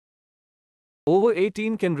over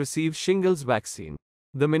 18 can receive shingles vaccine.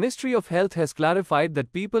 The Ministry of Health has clarified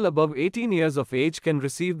that people above 18 years of age can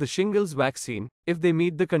receive the shingles vaccine if they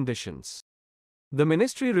meet the conditions. The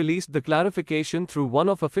ministry released the clarification through one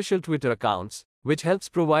of official Twitter accounts, which helps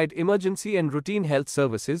provide emergency and routine health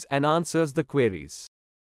services and answers the queries.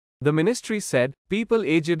 The ministry said, people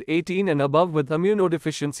aged 18 and above with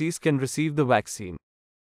immunodeficiencies can receive the vaccine.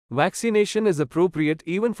 Vaccination is appropriate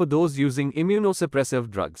even for those using immunosuppressive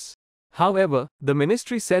drugs. However, the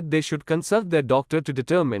ministry said they should consult their doctor to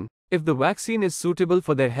determine if the vaccine is suitable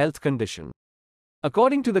for their health condition.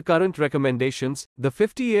 According to the current recommendations, the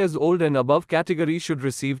 50 years old and above category should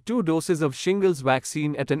receive 2 doses of shingles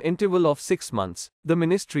vaccine at an interval of 6 months, the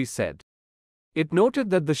ministry said. It noted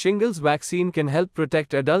that the shingles vaccine can help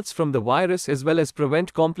protect adults from the virus as well as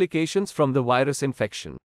prevent complications from the virus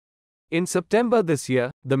infection. In September this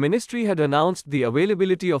year, the ministry had announced the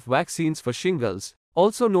availability of vaccines for shingles,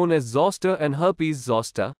 also known as zoster and herpes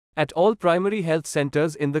zoster, at all primary health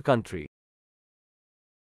centers in the country.